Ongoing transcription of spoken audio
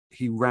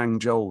he rang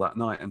Joel that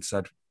night and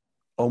said,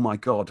 "Oh my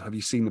God, have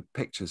you seen the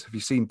pictures? Have you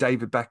seen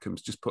David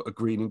Beckham's just put a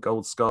green and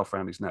gold scarf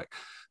around his neck?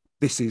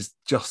 This is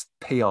just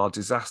PR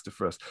disaster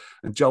for us."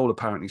 And Joel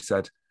apparently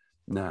said,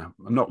 "No,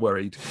 I'm not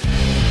worried."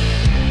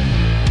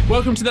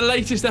 Welcome to the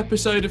latest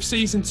episode of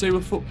Season 2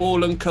 of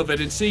Football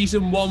Uncovered. In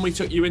Season 1, we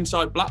took you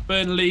inside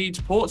Blackburn,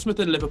 Leeds, Portsmouth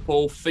and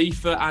Liverpool,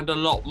 FIFA and a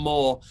lot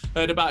more.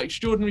 Heard about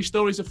extraordinary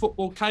stories of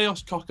football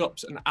chaos,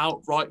 cock-ups and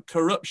outright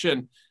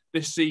corruption.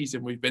 This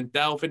season, we've been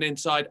delving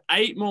inside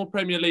 8 more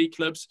Premier League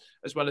clubs,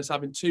 as well as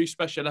having 2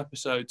 special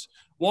episodes.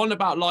 One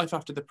about life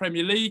after the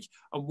Premier League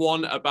and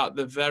one about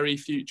the very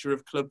future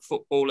of club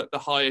football at the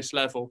highest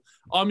level.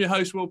 I'm your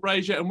host, Will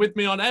Brazier, and with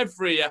me on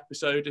every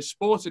episode is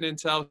Sporting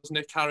Intel's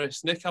Nick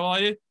Harris. Nick, how are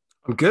you?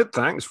 I'm good,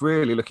 thanks.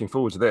 Really looking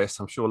forward to this.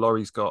 I'm sure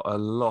Lauri's got a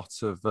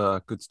lot of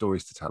good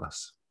stories to tell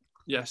us.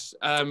 Yes,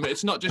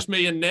 it's not just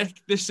me and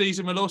Nick. This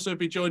season we'll also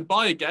be joined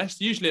by a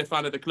guest, usually a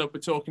fan of the club we're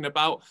talking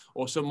about,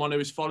 or someone who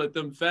has followed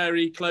them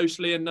very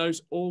closely and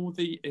knows all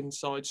the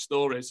inside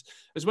stories.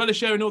 As well as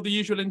sharing all the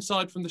usual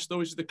insight from the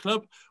stories of the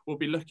club, we'll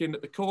be looking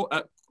at of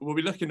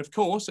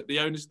course, at the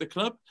owners of the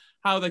club,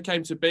 how they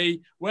came to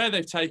be, where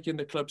they've taken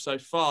the club so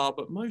far,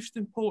 but most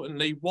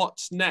importantly,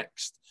 what's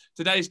next.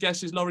 Today's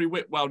guest is Lauri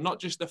Whitwell, not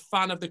just a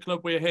fan of the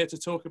club we're here to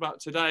talk about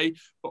today,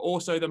 but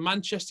also the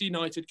Manchester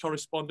United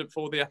correspondent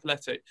for The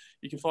Athletic.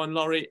 You can find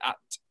Lauri at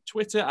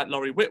Twitter at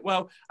Lauri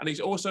Whitwell, and he's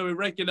also a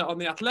regular on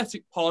the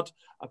Athletic pod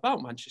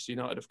about Manchester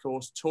United, of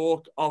course,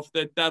 Talk of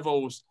the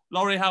Devils.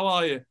 Lauri, how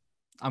are you?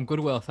 I'm good,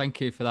 Will. Thank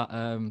you for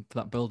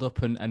that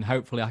build-up, and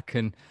hopefully I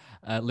can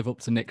live up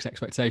to Nick's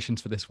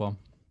expectations for this one.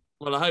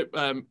 Well, I hope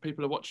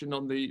people are watching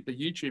on the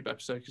YouTube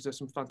episode, because there's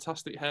some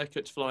fantastic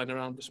haircuts flying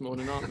around this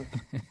morning, aren't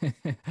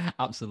there?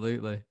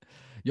 Absolutely.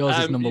 Yours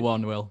is number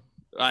one, Will.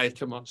 Hey,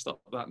 come on,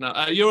 stop that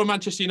now. You're a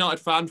Manchester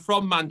United fan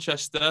from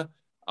Manchester.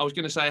 I was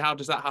going to say, how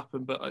does that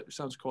happen? But it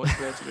sounds quite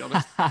clear, to be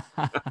honest.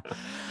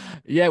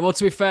 Yeah, well,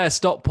 to be fair,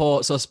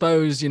 Stockport. So I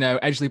suppose,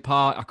 Edgeley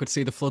Park, I could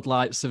see the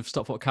floodlights of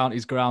Stockport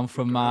County's ground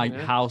from my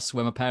house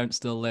where my parents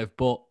still live.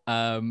 But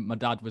my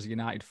dad was a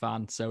United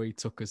fan, so he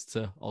took us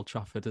to Old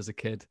Trafford as a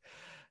kid.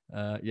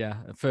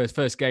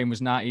 First game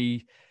was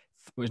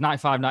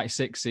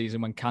 95-96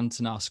 season when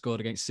Cantona scored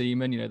against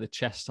Seaman, the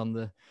chest on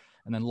the,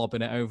 and then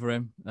lobbing it over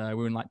him. We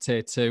were in like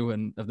tier 2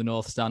 and of the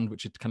North Stand,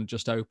 which had kind of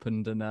just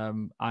opened. And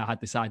I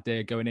had this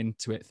idea going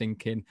into it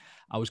thinking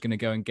I was going to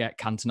go and get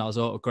Cantona's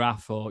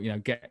autograph or,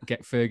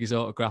 get Fergie's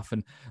autograph.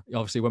 And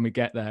obviously when we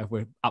get there,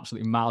 we're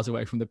absolutely miles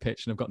away from the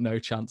pitch and I've got no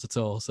chance at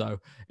all. So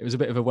it was a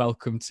bit of a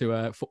welcome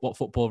to what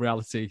football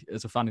reality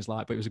as a fan is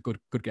like, but it was a good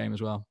game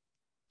as well.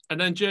 And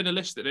then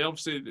journalistically,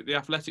 obviously the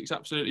Athletic's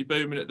absolutely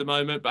booming at the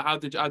moment, but how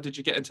did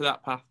you get into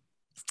that path?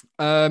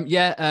 So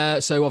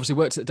obviously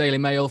worked at the Daily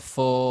Mail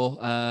for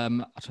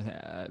 10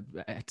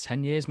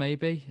 years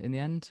maybe in the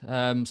end,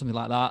 something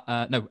like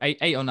that.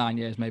 8 or 9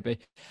 years maybe.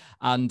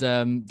 And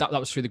that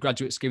was through the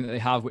graduate scheme that they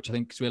have, which I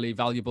think is really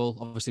valuable.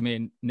 Obviously me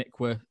and Nick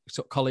were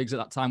sort of colleagues at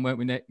that time, weren't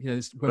we, Nick?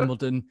 This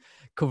Wimbledon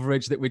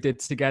coverage that we did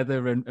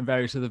together and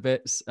various other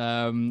bits.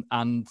 And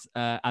then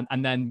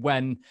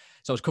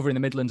so I was covering the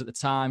Midlands at the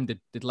time,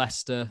 did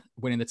Leicester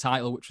winning the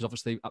title, which was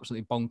obviously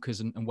absolutely bonkers,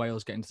 and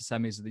Wales getting to the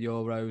semis of the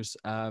Euros.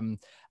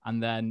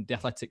 And then the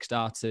Athletic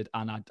started,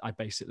 and I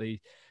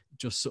basically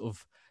just sort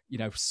of,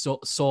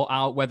 sort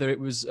out whether it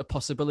was a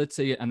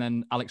possibility. And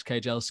then Alex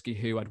Kajelski,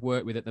 who I'd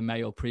worked with at the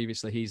Mail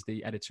previously, he's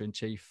the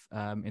editor-in-chief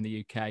in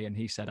the UK, and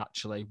he said,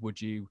 actually,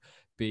 would you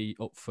be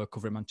up for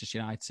covering Manchester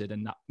United?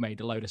 And that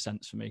made a load of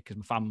sense for me because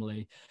my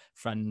family,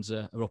 friends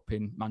are up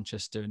in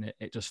Manchester, and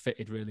it just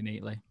fitted really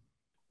neatly.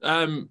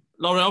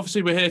 Lauri,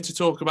 obviously we're here to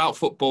talk about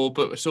football,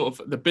 but sort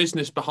of the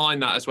business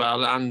behind that as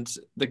well, and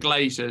the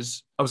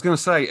Glazers. I was going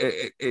to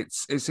say,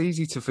 it's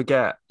easy to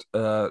forget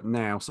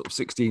now, sort of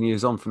 16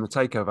 years on from the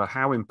takeover,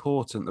 how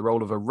important the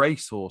role of a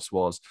racehorse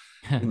was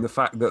in the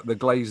fact that the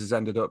Glazers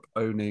ended up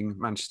owning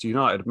Manchester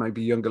United.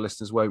 Maybe younger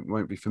listeners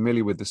won't be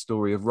familiar with the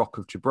story of Rock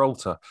of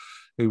Gibraltar,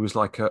 who was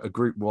like a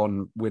Group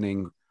 1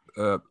 winning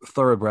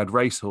thoroughbred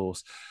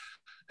racehorse,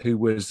 who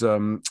was...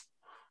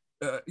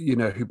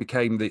 who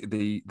became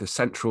the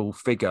central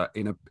figure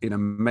in a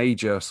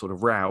major sort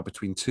of row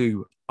between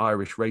 2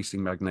 Irish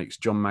racing magnates,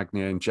 John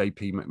Magnier and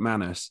J.P.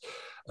 McManus,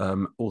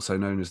 also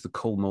known as the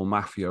Coolmore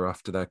Mafia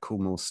after their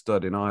Coolmore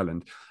stud in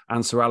Ireland,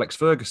 and Sir Alex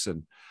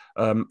Ferguson,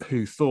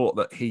 who thought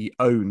that he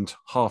owned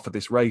half of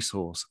this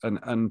racehorse,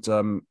 and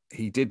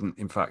he didn't,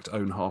 in fact,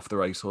 own half the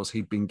racehorse.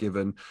 He'd been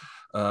given...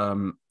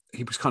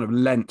 he was kind of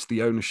lent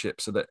the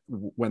ownership so that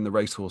when the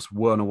racehorse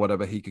won or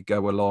whatever, he could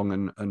go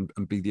along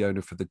and be the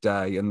owner for the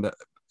day. And that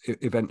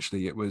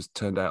eventually it was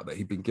turned out that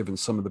he'd been given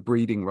some of the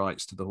breeding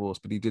rights to the horse,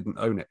 but he didn't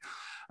own it.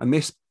 And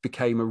this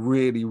became a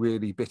really,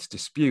 really bitter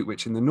dispute,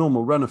 which in the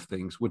normal run of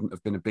things wouldn't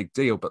have been a big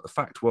deal. But the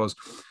fact was,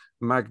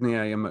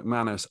 Magnier and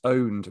McManus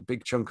owned a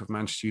big chunk of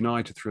Manchester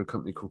United through a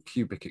company called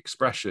Cubic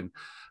Expression.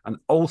 And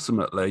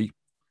ultimately,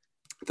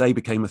 they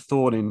became a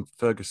thorn in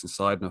Ferguson's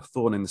side and a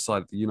thorn in the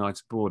side of the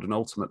United board. And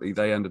ultimately,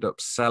 they ended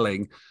up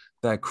selling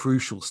their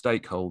crucial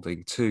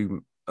stakeholding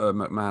to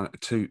McMahon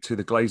to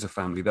the Glazer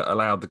family that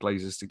allowed the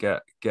Glazers to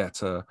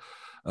get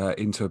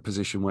into a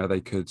position where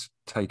they could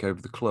take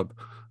over the club.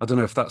 I don't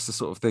know if that's the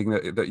sort of thing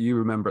that you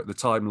remember at the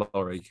time,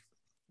 Laurie.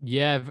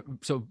 Yeah,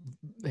 so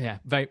yeah,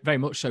 very very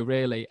much so,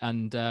 really.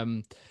 And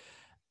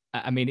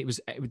I mean, it was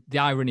the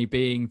irony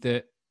being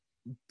that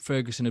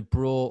Ferguson had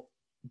brought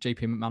JP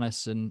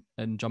McManus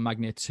and John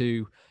Magnier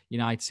to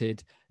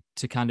United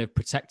to kind of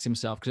protect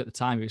himself, because at the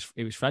time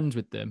he was friends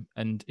with them,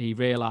 and he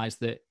realised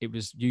that it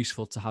was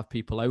useful to have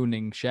people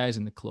owning shares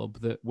in the club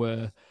that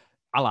were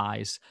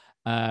allies.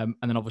 And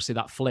then obviously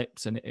that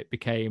flipped, and it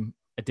became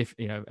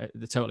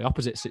the totally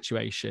opposite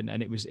situation,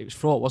 and it was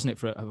fraught, wasn't it,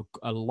 for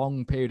a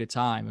long period of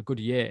time, a good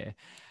year.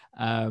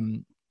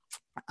 And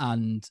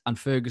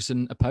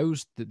Ferguson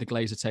opposed the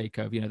Glazer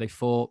takeover. They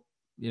fought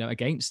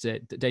against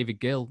it. David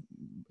Gill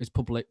is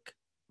publicly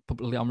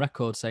on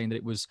record saying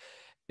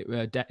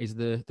that debt is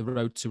the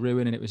road to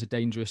ruin, and it was a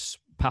dangerous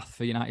path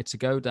for United to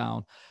go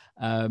down.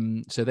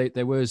 So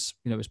there was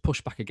was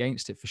pushback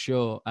against it for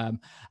sure.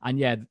 And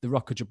yeah, the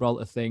Rock of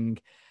Gibraltar thing,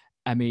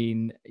 I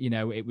mean,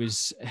 it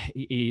was.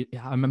 I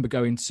remember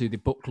going to the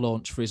book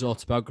launch for his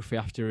autobiography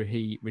after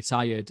he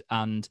retired,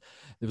 and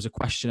there was a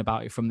question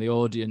about it from the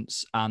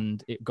audience,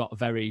 and it got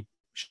very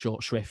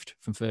short shrift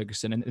from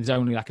Ferguson, and there's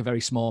only like a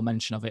very small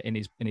mention of it in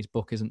his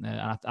book, isn't there?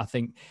 And I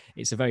think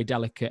it's a very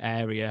delicate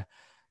area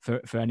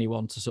for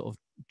anyone to sort of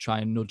try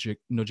and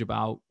nudge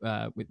about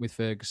with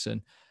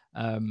Ferguson.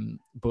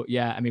 But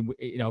yeah, I mean,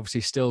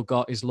 obviously still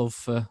got his love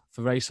for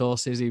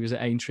racehorses. He was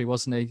at Aintree,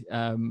 wasn't he,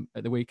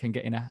 at the weekend,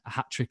 getting a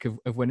hat trick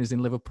of winners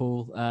in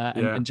Liverpool.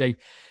 And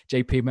JP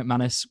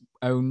McManus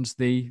owns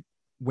the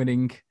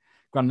winning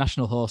Grand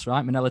National horse,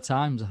 right? Manila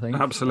Times, I think.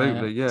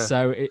 Absolutely, yeah.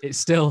 So it's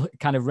still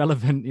kind of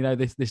relevant,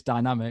 this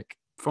dynamic.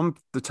 From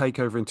the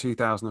takeover in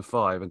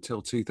 2005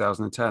 until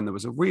 2010, there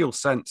was a real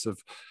sense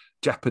of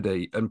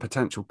jeopardy and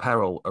potential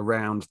peril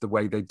around the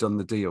way they'd done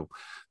the deal.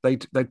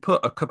 They'd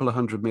put a couple of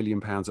 £100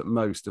 million at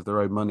most of their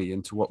own money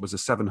into what was a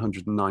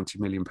 £790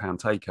 million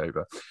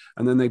takeover.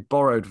 And then they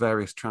borrowed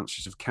various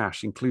tranches of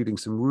cash, including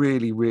some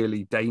really,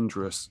 really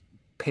dangerous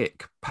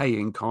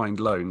paying kind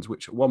loans,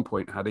 which at one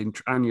point had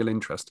annual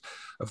interest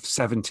of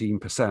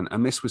 17%.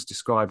 And this was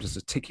described as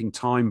a ticking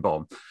time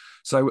bomb.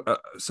 So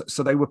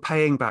they were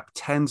paying back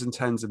tens and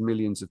tens of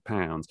millions of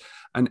pounds.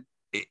 And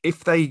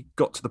if they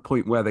got to the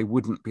point where they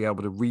wouldn't be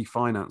able to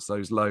refinance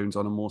those loans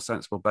on a more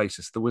sensible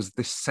basis, there was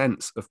this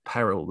sense of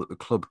peril that the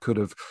club could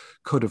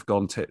have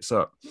gone tits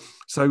up.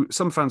 So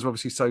some fans were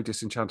obviously so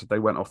disenchanted, they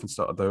went off and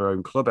started their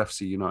own club,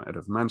 FC United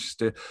of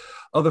Manchester.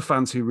 Other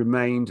fans who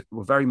remained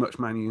were very much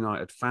Man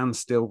United fans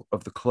still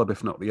of the club,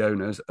 if not the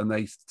owners, and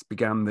they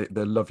began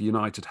the Love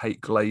United,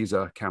 Hate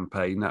Glazer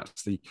campaign.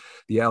 That's the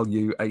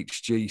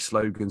LUHG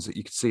slogans that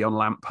you could see on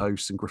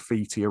lampposts and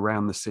graffiti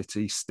around the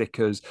city,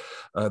 stickers,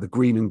 the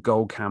green and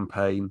gold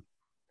campaign.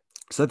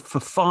 So for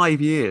 5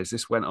 years,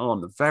 this went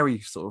on, the very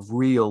sort of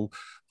real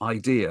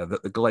idea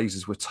that the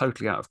Glazers were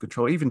totally out of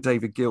control. Even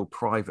David Gill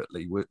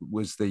privately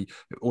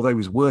although he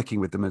was working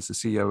with them as the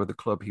CEO of the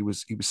club, he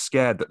was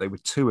scared that they were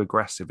too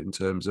aggressive in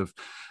terms of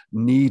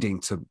needing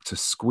to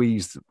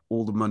squeeze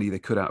all the money they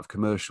could out of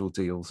commercial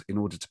deals in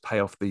order to pay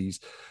off these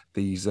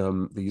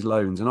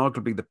loans. And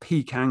arguably the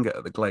peak anger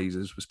at the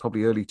Glazers was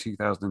probably early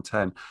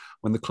 2010,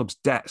 when the club's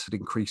debts had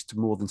increased to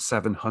more than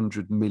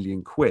 700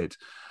 million quid.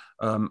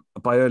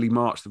 By early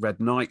March, the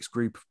Red Knights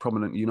group of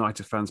prominent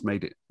United fans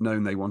made it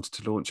known they wanted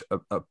to launch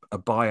a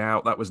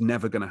buyout. That was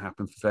never going to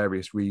happen for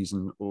various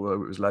reasons,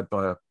 although it was led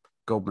by a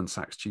Goldman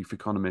Sachs chief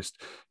economist,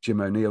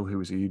 Jim O'Neill, who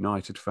was a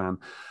United fan.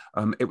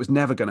 It was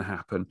never going to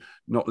happen,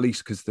 not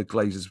least because the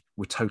Glazers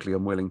were totally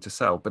unwilling to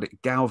sell, but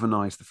it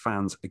galvanised the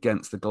fans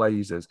against the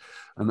Glazers.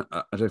 And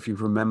I don't know if you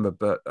remember,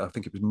 but I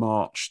think it was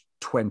March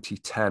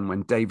 2010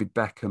 when David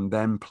Beckham,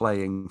 then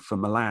playing for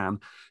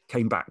Milan,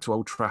 came back to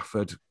Old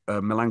Trafford.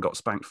 Milan got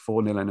spanked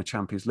 4-0 in a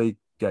Champions League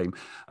game,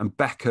 and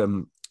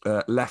Beckham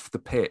left the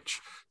pitch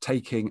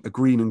taking a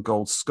green and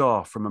gold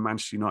scarf from a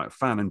Manchester United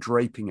fan and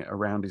draping it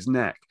around his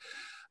neck.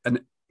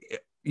 And,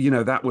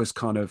 that was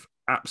kind of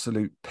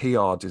absolute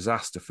PR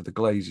disaster for the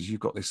Glazers.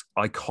 You've got this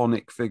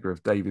iconic figure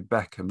of David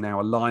Beckham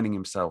now aligning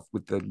himself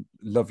with the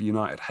Love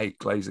United, Hate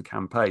Glazer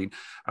campaign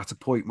at a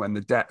point when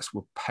the debts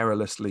were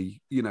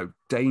perilously,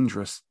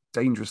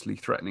 dangerously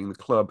threatening the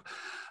club.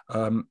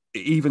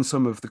 Even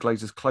some of the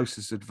Glazers'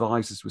 closest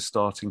advisors were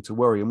starting to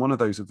worry. And one of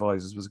those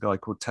advisors was a guy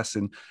called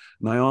Tessin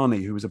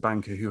Nyani, who was a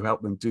banker who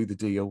helped them do the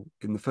deal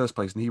in the first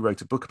place. And he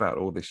wrote a book about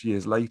all this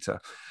years later.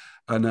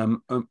 And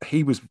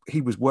he was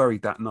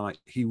worried that night.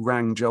 He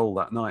rang Joel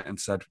that night and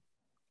said,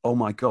 "Oh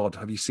my God,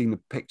 have you seen the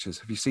pictures?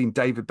 Have you seen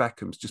David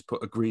Beckham's just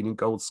put a green and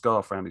gold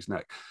scarf around his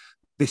neck?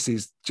 This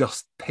is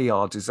just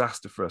PR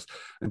disaster for us."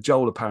 And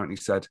Joel apparently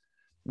said,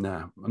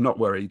 "No, I'm not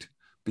worried,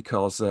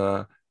 because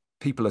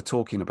people are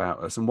talking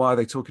about us. And why are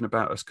they talking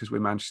about us? Because we're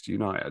Manchester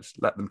United.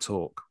 Let them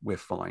talk. We're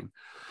fine."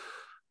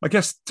 I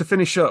guess to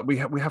finish up, we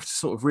have to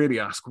sort of really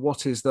ask,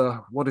 what is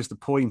the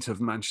point of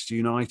Manchester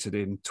United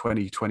in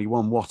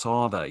 2021? What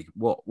are they?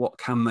 What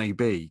can they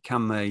be?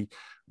 Can they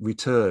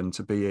return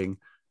to being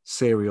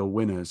serial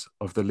winners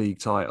of the league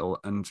title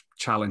and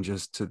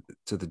challengers to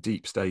the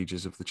deep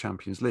stages of the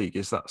Champions League.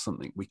 Is that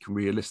something we can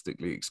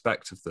realistically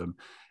expect of them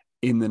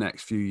in the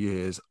next few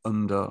years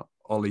under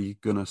Ole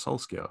Gunnar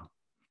Solskjaer?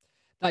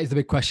 That is the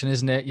big question,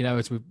 isn't it? You know,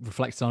 as we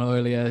reflected on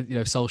earlier, you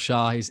know,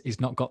 Solskjaer, he's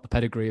not got the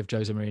pedigree of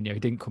Jose Mourinho. He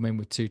didn't come in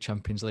with 2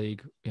 Champions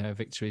League, you know,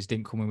 victories.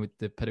 Didn't come in with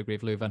the pedigree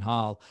of Louis van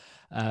Gaal,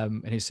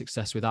 and his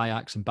success with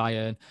Ajax and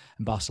Bayern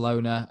and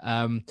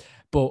Barcelona.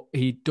 But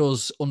he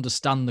does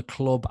understand the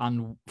club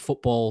and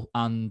football,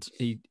 and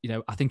he, you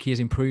know, I think he is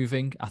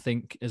improving. I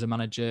think as a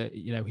manager,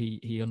 you know,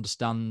 he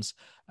understands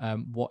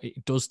what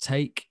it does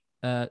take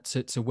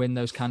to win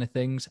those kind of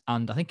things,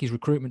 and I think his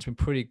recruitment's been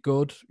pretty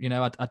good. You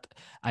know,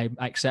 I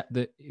accept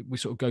that we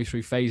sort of go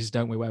through phases,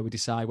 don't we, where we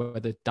decide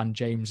whether Dan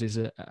James is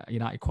a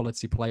United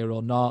quality player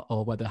or not,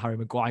 or whether Harry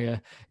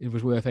Maguire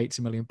was worth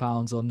 £80 million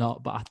or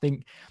not. But I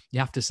think you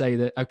have to say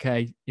that,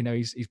 okay, you know,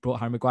 he's brought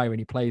Harry Maguire and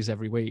he plays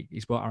every week.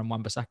 He's brought Aaron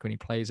Wan-Bissaka and he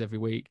plays every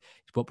week.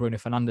 He's brought Bruno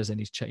Fernandes and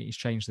he's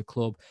changed the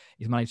club.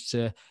 He's managed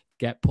to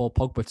get Paul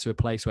Pogba to a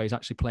place where he's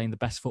actually playing the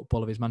best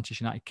football of his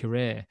Manchester United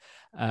career.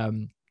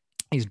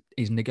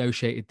 He's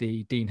negotiated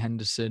the Dean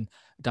Henderson,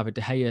 David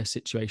De Gea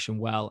situation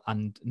well,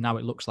 and now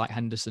it looks like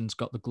Henderson's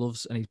got the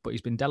gloves, but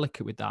he's been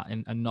delicate with that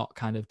and not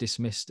kind of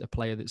dismissed a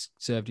player that's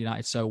served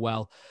United so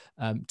well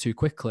too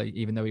quickly,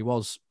 even though he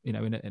was, you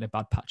know, in a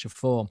bad patch of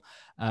form.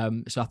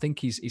 So I think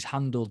he's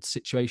handled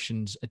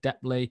situations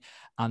adeptly,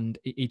 and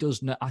he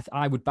does.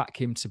 I would back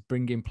him to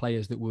bring in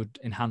players that would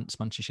enhance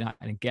Manchester United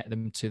and get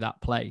them to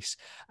that place.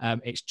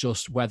 It's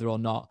just whether or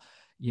not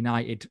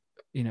United,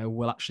 you know,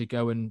 will actually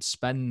go and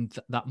spend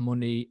that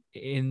money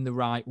in the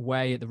right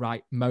way at the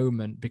right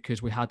moment,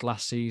 because we had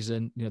last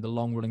season, you know, the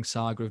long running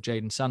saga of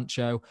Jadon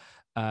Sancho.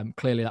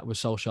 Clearly that was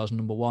Solskjaer's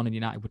number one, and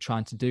United were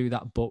trying to do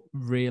that, but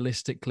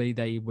realistically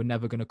they were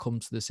never going to come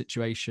to the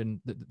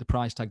situation, that the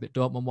price tag that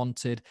Dortmund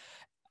wanted,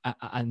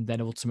 and then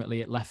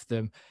ultimately it left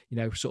them, you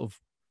know, sort of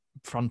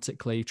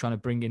frantically trying to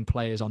bring in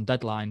players on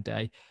deadline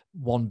day,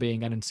 one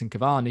being Edinson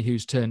Cavani,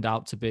 who's turned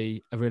out to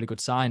be a really good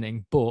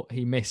signing, but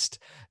he missed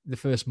the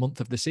first month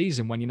of the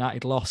season when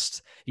United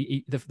lost.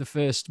 The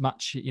first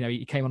match, you know,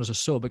 he came on as a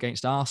sub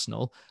against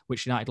Arsenal,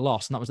 which United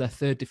lost, and that was their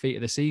 3rd defeat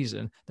of the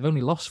season. They've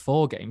only lost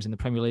 4 games in the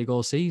Premier League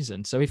all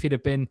season. So if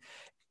the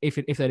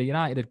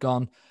United had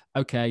gone,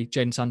 okay,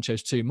 Jadon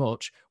Sancho's too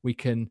much, we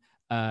can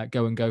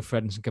go for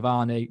Edinson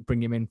Cavani,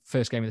 bring him in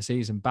first game of the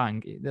season,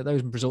 bang,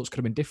 those results could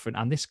have been different,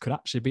 and this could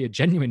actually be a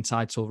genuine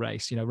title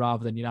race, you know,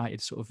 rather than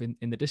United sort of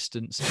in the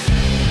distance.